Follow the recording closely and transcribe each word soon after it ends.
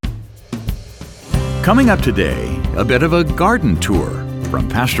Coming up today, a bit of a garden tour from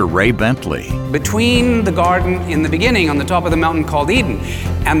Pastor Ray Bentley. Between the garden in the beginning on the top of the mountain called Eden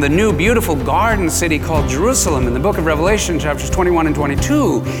and the new beautiful garden city called Jerusalem in the book of Revelation, chapters 21 and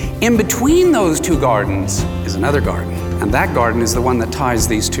 22, in between those two gardens is another garden. And that garden is the one that ties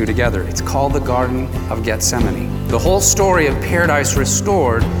these two together. It's called the Garden of Gethsemane. The whole story of Paradise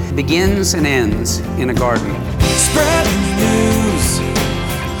Restored begins and ends in a garden. Spreading the news,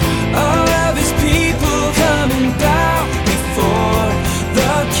 all of his people coming down before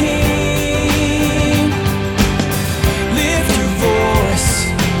the King. Lift your voice,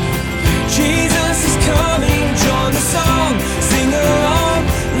 Jesus is coming. Join the song, sing along,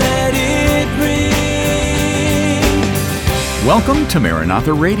 let it ring. Welcome to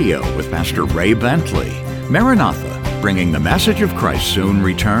Maranatha Radio with Pastor Ray Bentley. Maranatha, bringing the message of Christ's soon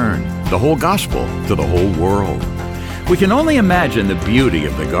return, the whole gospel to the whole world. We can only imagine the beauty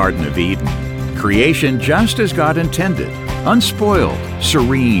of the Garden of Eden, creation just as God intended, unspoiled,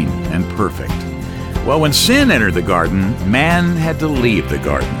 serene, and perfect. Well, when sin entered the garden, man had to leave the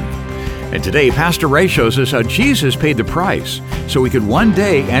garden. And today, Pastor Ray shows us how Jesus paid the price so we could one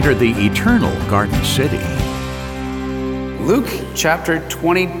day enter the eternal Garden City. Luke chapter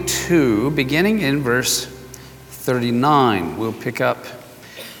 22, beginning in verse 39. We'll pick up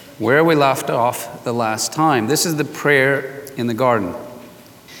where we left off the last time. This is the prayer in the garden.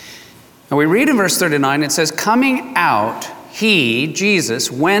 And we read in verse 39, it says, "Coming out, he,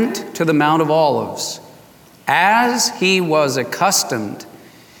 Jesus, went to the Mount of Olives, as he was accustomed,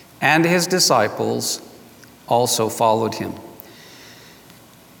 and his disciples also followed him."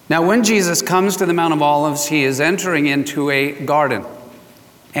 Now, when Jesus comes to the Mount of Olives, he is entering into a garden.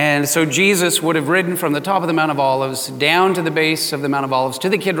 And so Jesus would have ridden from the top of the Mount of Olives down to the base of the Mount of Olives to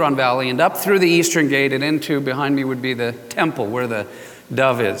the Kidron Valley and up through the eastern gate and into, behind me would be the temple where the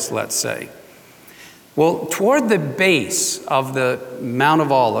dove is, let's say. Well, toward the base of the Mount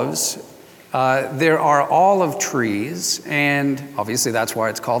of Olives, there are olive trees, and obviously that's why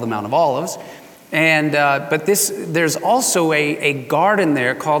it's called the Mount of Olives. And but there's also a garden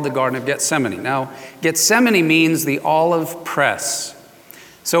there called the Garden of Gethsemane. Now, Gethsemane means the olive press.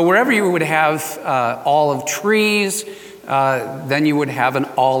 So wherever you would have olive trees, then you would have an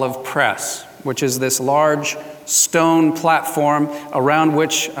olive press, which is this large stone platform around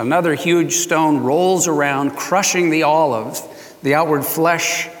which another huge stone rolls around, crushing the olive, the outward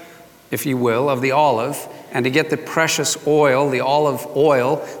flesh, if you will, of the olive, and to get the precious oil, the olive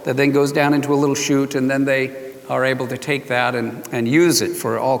oil, that then goes down into a little chute, and then they are able to take that and use it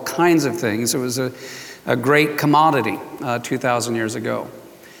for all kinds of things. It was a great commodity 2,000 years ago.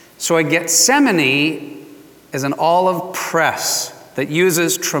 So a Gethsemane is an olive press that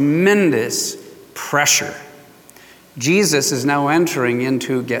uses tremendous pressure. Jesus is now entering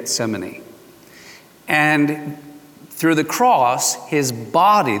into Gethsemane. And through the cross, his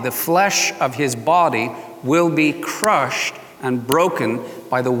body, the flesh of his body, will be crushed and broken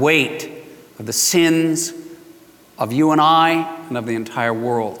by the weight of the sins of you and I and of the entire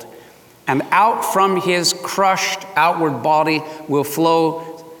world. And out from his crushed outward body will flow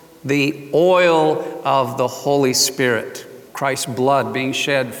the oil of the Holy Spirit, Christ's blood being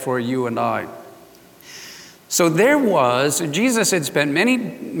shed for you and I. So Jesus had spent many,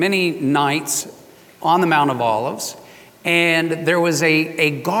 many nights on the Mount of Olives, and there was a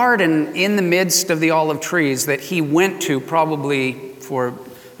garden in the midst of the olive trees that he went to probably for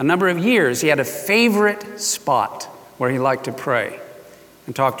a number of years. He had a favorite spot where he liked to pray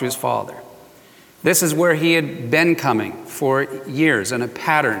and talk to his Father. This is where he had been coming for years in a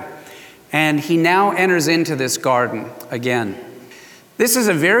pattern. And he now enters into this garden again. This is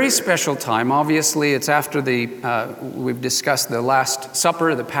a very special time. Obviously, it's after we've discussed the Last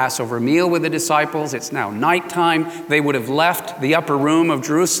Supper, the Passover meal with the disciples. It's now nighttime. They would have left the upper room of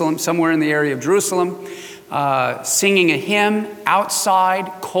Jerusalem, somewhere in the area of Jerusalem, singing a hymn outside,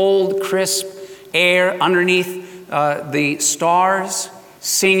 cold, crisp air underneath the stars,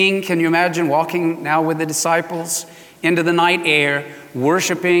 singing. Can you imagine walking now with the disciples into the night air,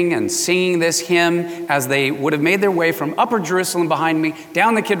 worshiping and singing this hymn as they would have made their way from upper Jerusalem behind me,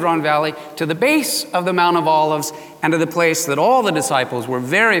 down the Kidron Valley, to the base of the Mount of Olives, and to the place that all the disciples were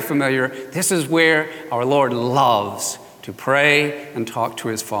very familiar. This is where our Lord loves to pray and talk to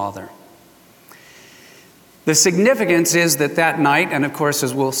his Father. The significance is that night, and of course,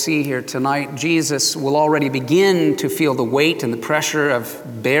 as we'll see here tonight, Jesus will already begin to feel the weight and the pressure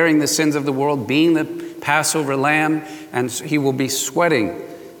of bearing the sins of the world, being the Passover lamb, and he will be sweating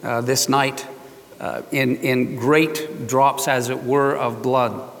this night in great drops, as it were, of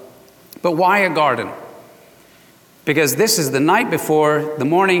blood. But why a garden? Because this is the night before the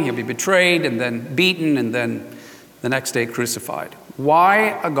morning he'll be betrayed and then beaten and then the next day crucified.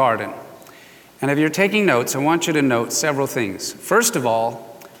 Why a garden? And if you're taking notes, I want you to note several things. First of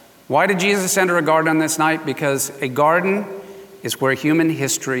all, why did Jesus enter a garden on this night? Because a garden is where human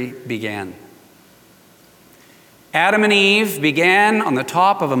history began. Adam and Eve began on the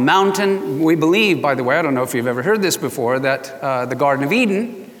top of a mountain. We believe, by the way, I don't know if you've ever heard this before, that the Garden of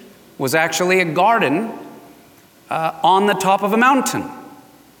Eden was actually a garden on the top of a mountain.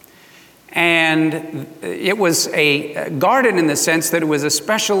 And it was a garden in the sense that it was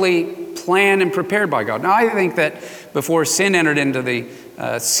especially planned and prepared by God. Now, I think that before sin entered into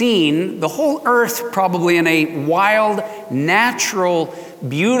the scene, the whole earth probably in a wild, natural,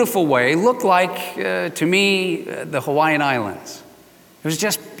 beautiful way looked like, to me, the Hawaiian Islands. It was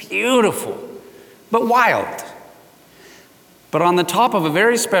just beautiful, but wild. But on the top of a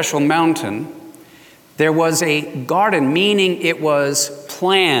very special mountain, there was a garden, meaning it was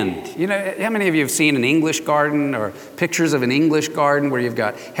planned. You know, how many of you have seen an English garden or pictures of an English garden where you've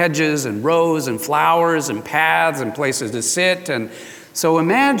got hedges and rows and flowers and paths and places to sit? And so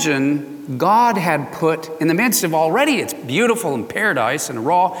imagine God had put in the midst of already it's beautiful in paradise and a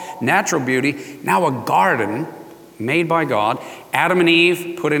raw natural beauty, now a garden made by God, Adam and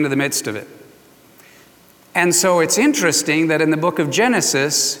Eve put into the midst of it. And so it's interesting that in the book of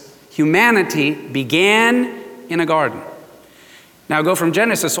Genesis, humanity began in a garden. Now go from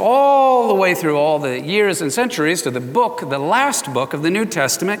Genesis all the way through all the years and centuries to the last book of the New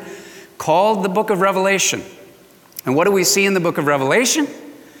Testament, called the book of Revelation. And what do we see in the book of Revelation?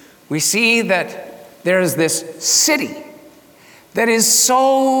 We see that there is this city that is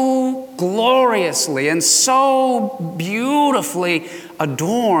so gloriously and so beautifully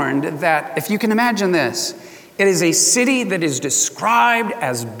adorned that, if you can imagine this, it is a city that is described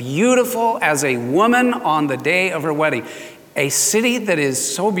as beautiful as a woman on the day of her wedding. A city that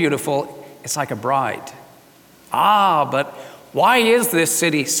is so beautiful, it's like a bride. But why is this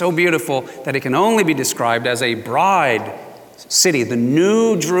city so beautiful that it can only be described as a bride city, the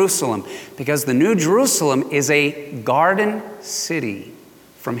New Jerusalem? Because the New Jerusalem is a garden city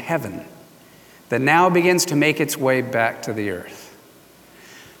from heaven that now begins to make its way back to the earth.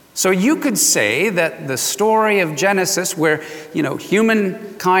 So you could say that the story of Genesis, where,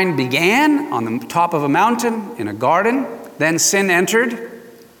 humankind began on the top of a mountain in a garden, then sin entered,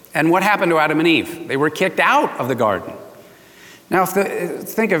 and what happened to Adam and Eve? They were kicked out of the garden. Now,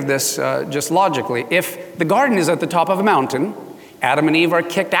 think of this just logically. If the garden is at the top of a mountain, Adam and Eve are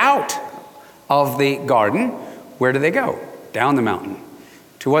kicked out of the garden, where do they go? Down the mountain,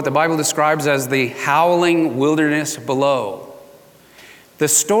 to what the Bible describes as the howling wilderness below. The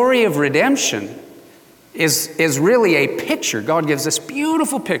story of redemption is really a picture. God gives this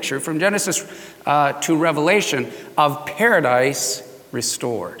beautiful picture from Genesis to Revelation of paradise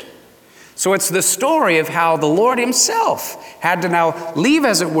restored. So it's the story of how the Lord himself had to now leave,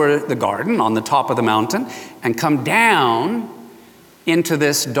 as it were, the garden on the top of the mountain and come down into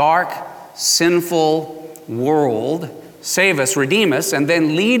this dark, sinful world, save us, redeem us, and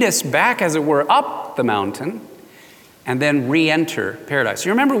then lead us back, as it were, up the mountain, and then re-enter paradise.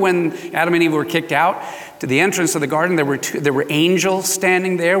 You remember when Adam and Eve were kicked out to the entrance of the garden, there were angels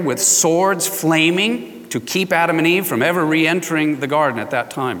standing there with swords flaming to keep Adam and Eve from ever re-entering the garden at that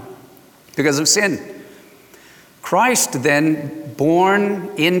time because of sin. Christ then,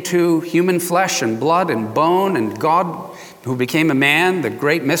 born into human flesh and blood and bone, and God who became a man, the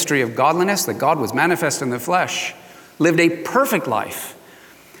great mystery of godliness, that God was manifest in the flesh, lived a perfect life.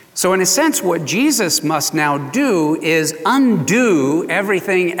 So in a sense, what Jesus must now do is undo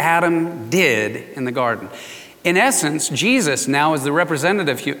everything Adam did in the garden. In essence, Jesus now, as the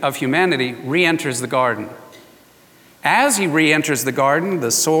representative of humanity, re-enters the garden. As he re-enters the garden, the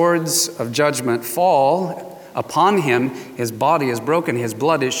swords of judgment fall upon him. His body is broken, his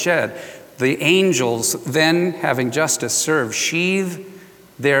blood is shed. The angels then, having justice served, sheathe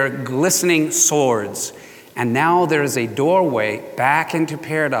their glistening swords. And now there is a doorway back into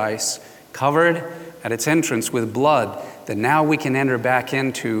paradise, covered at its entrance with blood, that now we can enter back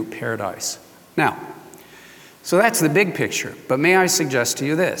into paradise. Now, so that's the big picture. But may I suggest to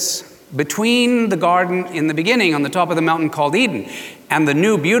you this? Between the garden in the beginning on the top of the mountain called Eden and the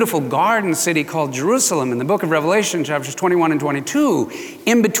new beautiful garden city called Jerusalem in the book of Revelation, chapters 21 and 22,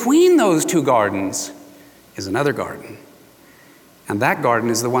 in between those two gardens is another garden. And that garden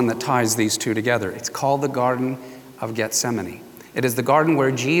is the one that ties these two together. It's called the Garden of Gethsemane. It is the garden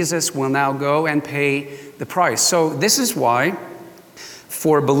where Jesus will now go and pay the price. So this is why,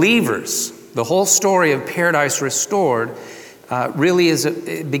 for believers, the whole story of paradise restored really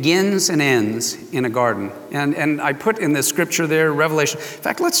it begins and ends in a garden. And I put in the scripture there, Revelation. In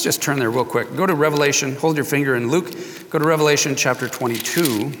fact, let's just turn there real quick. Go to Revelation, hold your finger in Luke, go to Revelation chapter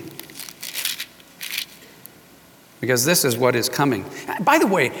 22. Because this is what is coming. By the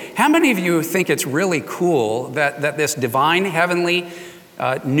way, how many of you think it's really cool that this divine, heavenly,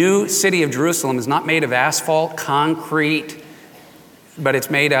 new city of Jerusalem is not made of asphalt, concrete, but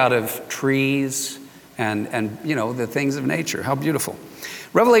it's made out of trees and the things of nature? How beautiful.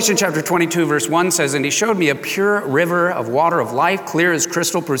 Revelation chapter 22 verse 1 says, "And he showed me a pure river of water of life, clear as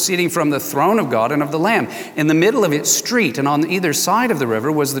crystal, proceeding from the throne of God and of the Lamb. In the middle of its street and on either side of the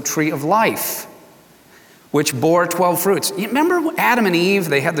river was the tree of life, which bore 12 fruits." You remember Adam and Eve,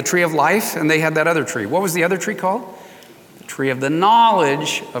 they had the tree of life and they had that other tree. What was the other tree called? The tree of the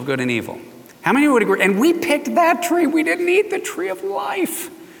knowledge of good and evil. How many would agree? And we picked that tree. We didn't eat the tree of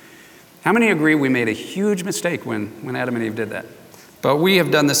life. How many agree we made a huge mistake when Adam and Eve did that? But we have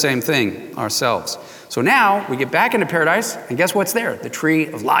done the same thing ourselves. So now we get back into paradise, and guess what's there? The tree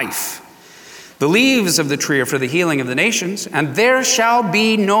of life. The leaves of the tree are for the healing of the nations, and there shall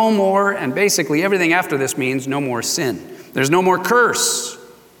be no more, and basically everything after this means no more sin. There's no more curse.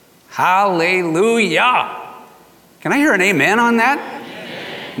 Hallelujah. Can I hear an amen on that?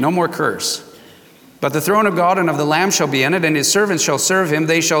 No more curse. But the throne of God and of the Lamb shall be in it, and his servants shall serve him.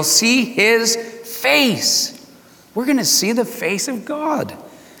 They shall see his face. We're going to see the face of God.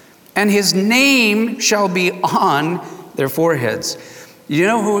 And his name shall be on their foreheads. You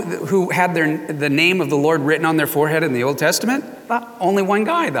know who had the name of the Lord written on their forehead in the Old Testament? Only one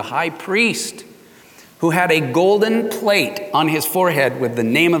guy, the high priest, who had a golden plate on his forehead with the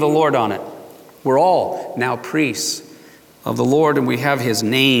name of the Lord on it. We're all now priests of the Lord, and we have his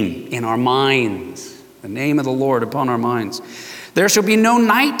name in our minds, the name of the Lord upon our minds. There shall be no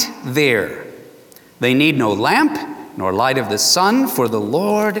night there. They need no lamp, nor light of the sun, for the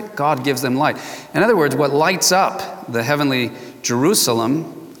Lord God gives them light. In other words, what lights up the heavenly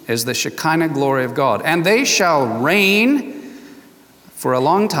Jerusalem is the Shekinah glory of God. And they shall reign for a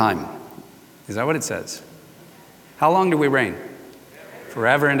long time. Is that what it says? How long do we reign?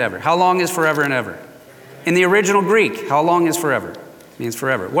 Forever and ever. How long is forever and ever? In the original Greek, how long is forever? It means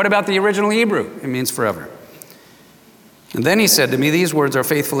forever. What about the original Hebrew? It means forever. And then he said to me, "These words are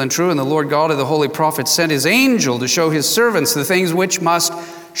faithful and true, and the Lord God of the holy prophets sent his angel to show his servants the things which must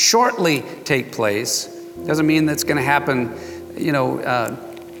shortly take place." Doesn't mean that's going to happen,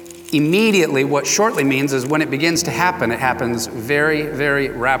 immediately. What shortly means is when it begins to happen, it happens very, very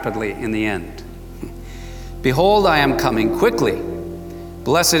rapidly in the end. "Behold, I am coming quickly.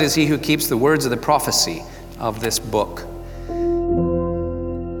 Blessed is he who keeps the words of the prophecy of this book."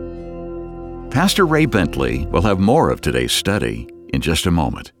 Pastor Ray Bentley will have more of today's study in just a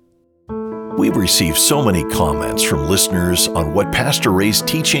moment. We've received so many comments from listeners on what Pastor Ray's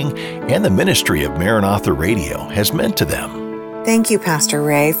teaching and the ministry of Maranatha Radio has meant to them. Thank you, Pastor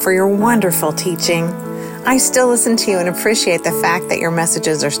Ray, for your wonderful teaching. I still listen to you and appreciate the fact that your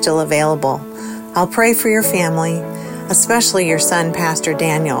messages are still available. I'll pray for your family, especially your son, Pastor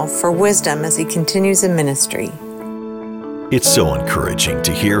Daniel, for wisdom as he continues in ministry. It's so encouraging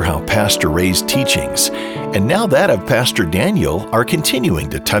to hear how Pastor Ray's teachings, and now that of Pastor Daniel, are continuing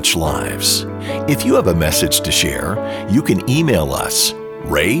to touch lives. If you have a message to share, you can email us,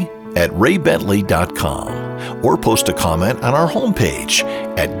 ray@raybentley.com, or post a comment on our homepage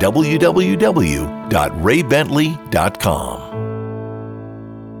at www.raybentley.com.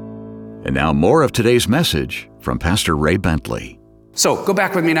 And now more of today's message from Pastor Ray Bentley. So go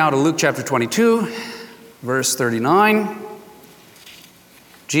back with me now to Luke chapter 22, verse 39.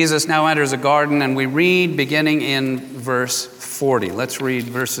 Jesus now enters a garden, and we read beginning in verse 40. Let's read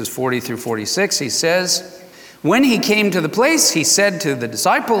verses 40 through 46. He says, "When he came to the place, he said to the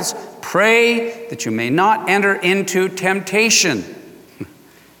disciples, 'Pray that you may not enter into temptation.'"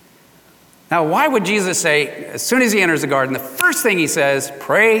 Now, why would Jesus say, as soon as he enters the garden, the first thing he says,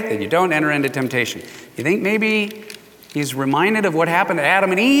 "Pray that you don't enter into temptation"? You think maybe he's reminded of what happened to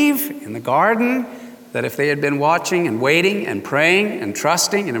Adam and Eve in the garden? That if they had been watching and waiting and praying and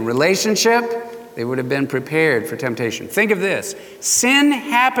trusting in a relationship, they would have been prepared for temptation. Think of this. Sin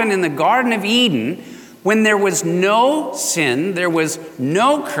happened in the Garden of Eden when there was no sin, there was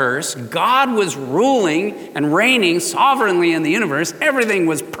no curse. God was ruling and reigning sovereignly in the universe. Everything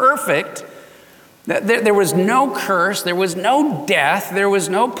was perfect. There was no curse, there was no death, there was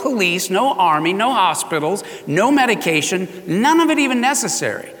no police, no army, no hospitals, no medication, none of it even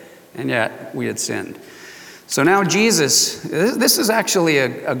necessary. And yet we had sinned. So now Jesus, this is actually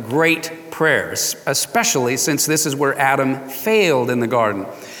a great prayer, especially since this is where Adam failed in the garden.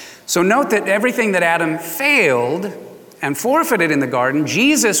 So note that everything that Adam failed and forfeited in the garden,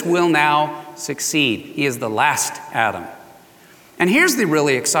 Jesus will now succeed. He is the last Adam. And here's the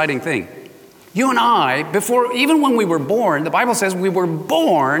really exciting thing. You and I, even when we were born, the Bible says we were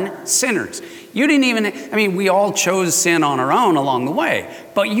born sinners. You didn't even, we all chose sin on our own along the way,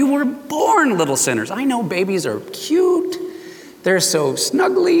 but you were born little sinners. I know babies are cute. They're so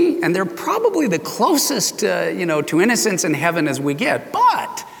snuggly, and they're probably the closest, to innocence in heaven as we get.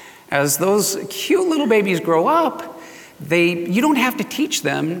 But as those cute little babies grow up, you don't have to teach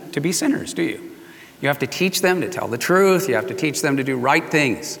them to be sinners, do you? You have to teach them to tell the truth. You have to teach them to do right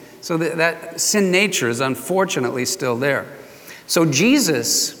things. So that sin nature is unfortunately still there. So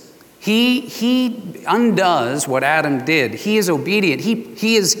Jesus, he undoes what Adam did. He is obedient.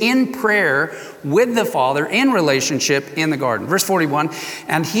 He is in prayer with the Father in relationship in the garden. Verse 41,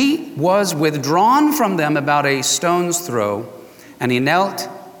 and he was withdrawn from them about a stone's throw, and he knelt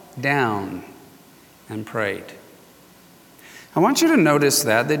down and prayed. I want you to notice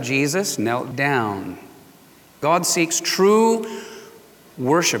that Jesus knelt down. God seeks true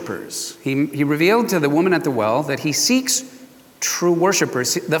worshipers. He revealed to the woman at the well that he seeks true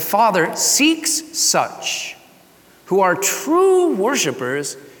worshipers. The Father seeks such who are true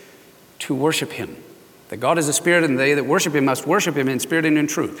worshipers to worship him. That God is a spirit, and they that worship him must worship him in spirit and in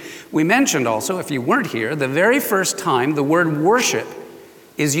truth. We mentioned also, if you weren't here, the very first time the word worship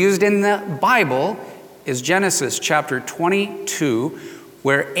is used in the Bible is Genesis chapter 22,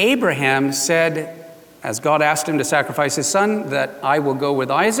 where Abraham said, as God asked him to sacrifice his son, that I will go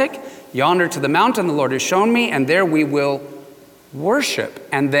with Isaac yonder to the mountain the Lord has shown me, and there we will worship,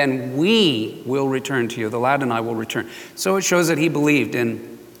 and then we will return to you. The lad and I will return. So it shows that he believed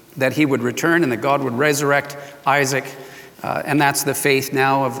in that he would return and that God would resurrect Isaac, and that's the faith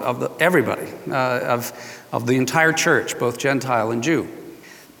now of everybody, of the entire church, both Gentile and Jew.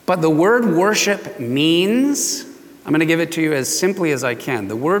 But the word worship means, I'm going to give it to you as simply as I can.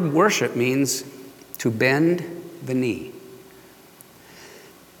 The word worship means to bend the knee.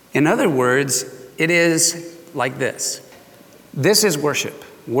 In other words, it is like this. This is worship.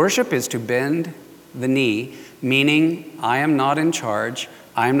 Worship is to bend the knee, meaning I am not in charge.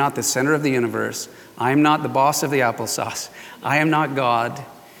 I am not the center of the universe. I am not the boss of the applesauce. I am not God.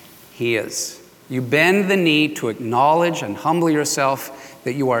 He is. You bend the knee to acknowledge and humble yourself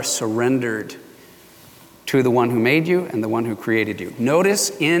that you are surrendered to the one who made you and the one who created you.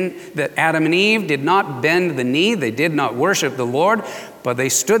 Notice that Adam and Eve did not bend the knee. They did not worship the Lord, but they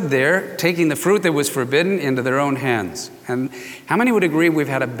stood there taking the fruit that was forbidden into their own hands. And how many would agree we've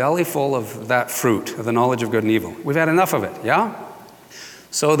had a belly full of that fruit, of the knowledge of good and evil? We've had enough of it, yeah?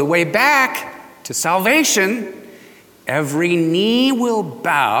 So the way back to salvation, every knee will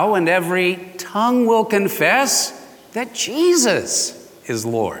bow and every tongue will confess that Jesus is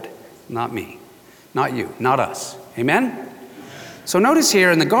Lord, not me, not you, not us. Amen? So notice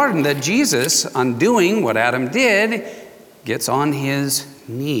here in the garden that Jesus, undoing what Adam did, gets on his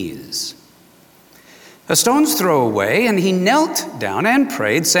knees. A stone's throw away, and he knelt down and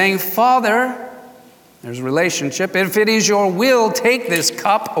prayed, saying, Father, there's a relationship. If it is your will, take this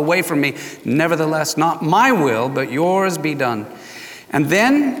cup away from me. Nevertheless, not my will, but yours be done. And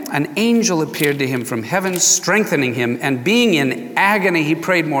then an angel appeared to him from heaven, strengthening him. And being in agony, he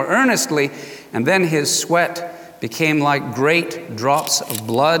prayed more earnestly. And then his sweat became like great drops of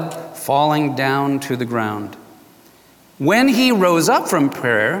blood falling down to the ground. When he rose up from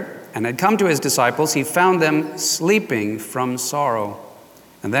prayer and had come to his disciples, he found them sleeping from sorrow.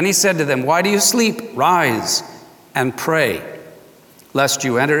 And then he said to them, Why do you sleep? Rise and pray, lest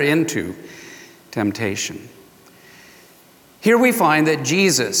you enter into temptation. Here we find that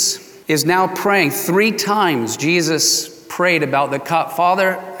Jesus is now praying 3 times. Jesus prayed about the cup.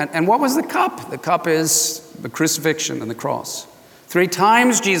 Father, and what was the cup? The cup is the crucifixion and the cross. 3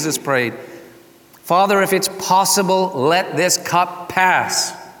 times Jesus prayed, Father, if it's possible, let this cup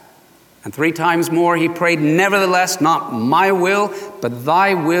pass. And 3 times more he prayed, Nevertheless, not my will, but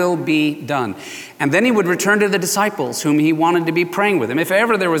thy will be done. And then he would return to the disciples whom he wanted to be praying with him. If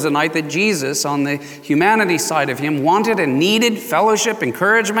ever there was a night that Jesus, on the humanity side of him, wanted and needed fellowship,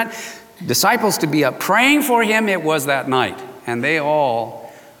 encouragement, disciples to be up praying for him, it was that night. And they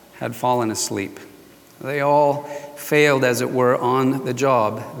all had fallen asleep. They all failed, as it were, on the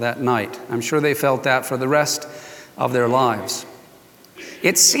job that night. I'm sure they felt that for the rest of their lives.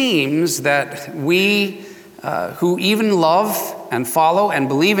 It seems that we who even love and follow and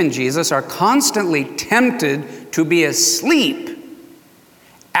believe in Jesus are constantly tempted to be asleep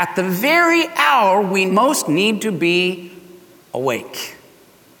at the very hour we most need to be awake.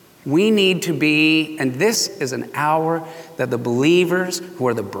 We need to be, and this is an hour that the believers who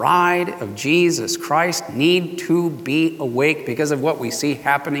are the bride of Jesus Christ need to be awake because of what we see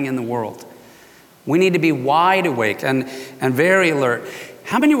happening in the world. We need to be wide awake and very alert.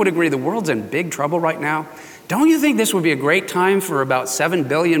 How many would agree the world's in big trouble right now? Don't you think this would be a great time for about 7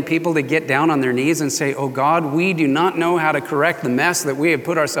 billion people to get down on their knees and say, "Oh God, we do not know how to correct the mess that we have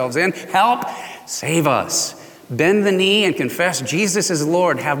put ourselves in. Help, save us." Bend the knee and confess Jesus is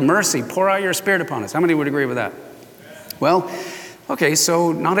Lord. Have mercy. Pour out your Spirit upon us. How many would agree with that? Well, okay,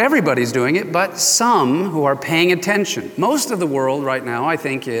 so not everybody's doing it, but some who are paying attention. Most of the world right now, I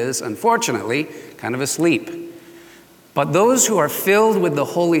think, is, unfortunately, kind of asleep. But those who are filled with the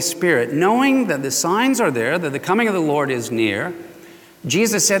Holy Spirit, knowing that the signs are there, that the coming of the Lord is near,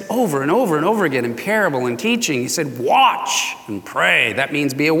 Jesus said over and over and over again in parable and teaching, he said, watch and pray. That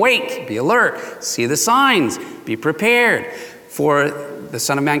means be awake, be alert, see the signs, be prepared. For the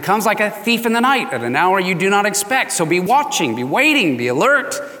Son of Man comes like a thief in the night at an hour you do not expect. So be watching, be waiting, be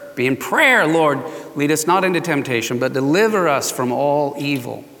alert, be in prayer. Lord, lead us not into temptation, but deliver us from all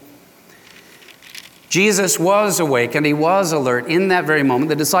evil. Jesus was awake and he was alert in that very moment.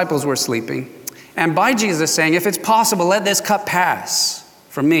 The disciples were sleeping. And by Jesus saying, if it's possible, let this cup pass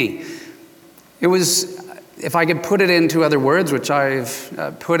from me. It was, if I could put it into other words, which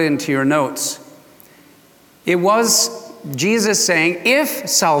I've put into your notes, it was Jesus saying, if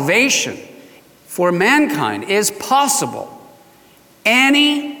salvation for mankind is possible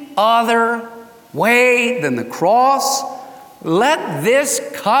any other way than the cross, let this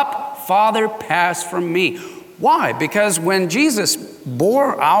cup, Father, pass from me. Why? Because when Jesus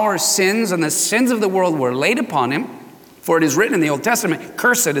bore our sins and the sins of the world were laid upon him, for it is written in the Old Testament,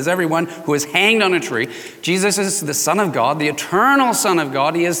 cursed is everyone who is hanged on a tree. Jesus is the Son of God, the eternal Son of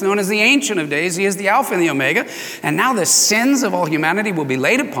God. He is known as the Ancient of Days. He is the Alpha and the Omega. And now the sins of all humanity will be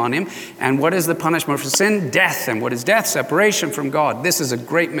laid upon him. And what is the punishment for sin? Death. And what is death? Separation from God. This is a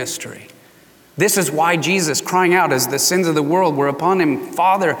great mystery. This is why Jesus, crying out as the sins of the world were upon him,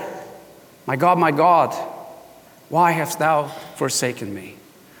 Father, my God, why hast thou forsaken me?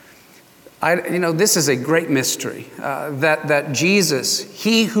 This is a great mystery, that Jesus,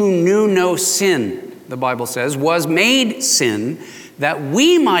 he who knew no sin, the Bible says, was made sin, that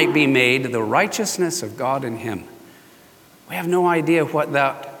we might be made the righteousness of God in him. We have no idea what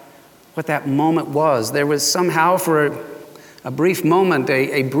that moment was. There was somehow for a brief moment,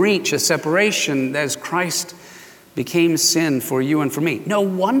 a breach, a separation as Christ became sin for you and for me. No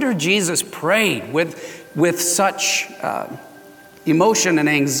wonder Jesus prayed with such emotion and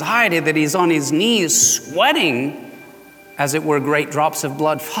anxiety that he's on his knees sweating, as it were, great drops of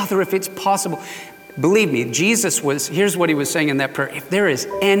blood. Father, if it's possible, believe me, here's what he was saying in that prayer. If there is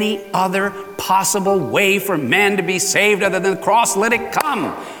any other possible way for man to be saved other than the cross, let it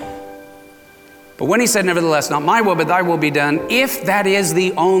come. But when he said, nevertheless, not my will, but thy will be done, if that is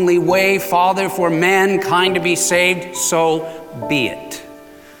the only way, Father, for mankind to be saved, so be it.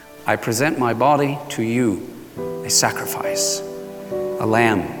 I present my body to you, a sacrifice, a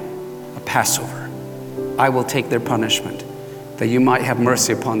lamb, a Passover. I will take their punishment, that you might have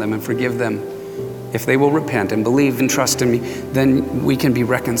mercy upon them and forgive them. If they will repent and believe and trust in me, then we can be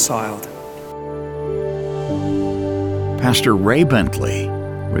reconciled. Pastor Ray Bentley,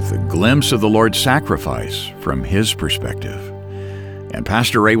 with a glimpse of the Lord's sacrifice from his perspective. And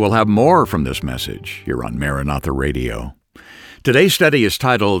Pastor Ray will have more from this message here on Maranatha Radio. Today's study is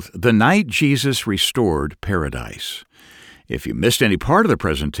titled, The Night Jesus Restored Paradise. If you missed any part of the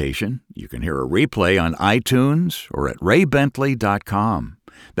presentation, you can hear a replay on iTunes or at raybentley.com.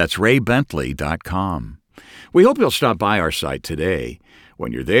 That's raybentley.com. We hope you'll stop by our site today.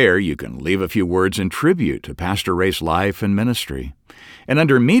 When you're there, you can leave a few words in tribute to Pastor Ray's life and ministry. And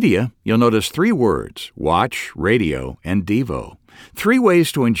under Media, you'll notice 3 words, Watch, Radio, and Devo. 3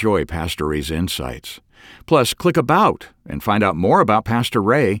 ways to enjoy Pastor Ray's insights. Plus, click About and find out more about Pastor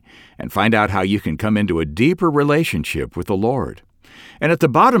Ray and find out how you can come into a deeper relationship with the Lord. And at the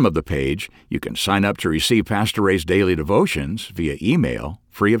bottom of the page, you can sign up to receive Pastor Ray's daily devotions via email,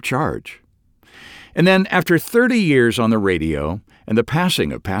 free of charge. And then, after 30 years on the radio and the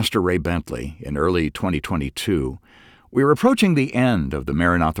passing of Pastor Ray Bentley in early 2022, we're approaching the end of the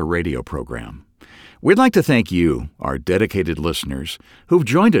Maranatha radio program. We'd like to thank you, our dedicated listeners, who've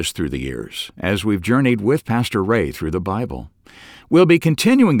joined us through the years as we've journeyed with Pastor Ray through the Bible. We'll be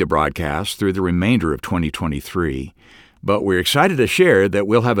continuing the broadcast through the remainder of 2023, but we're excited to share that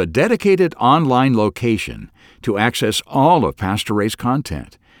we'll have a dedicated online location to access all of Pastor Ray's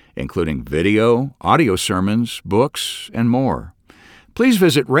content, including video, audio sermons, books, and more. Please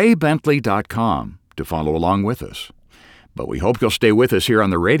visit raybentley.com to follow along with us. but we hope you'll stay with us here on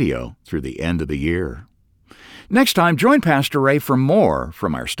the radio through the end of the year. Next time, join Pastor Ray for more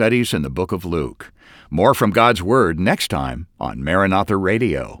from our studies in the book of Luke. More from God's Word next time on Maranatha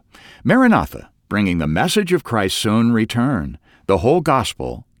Radio. Maranatha, bringing the message of Christ's soon return, the whole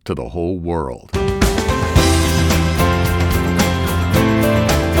gospel to the whole world.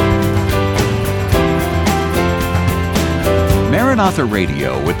 Maranatha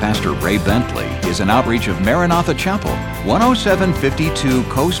Radio with Pastor Ray Bentley is an outreach of Maranatha Chapel, 10752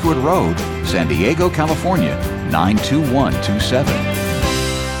 Coastwood Road, San Diego, California, 92127.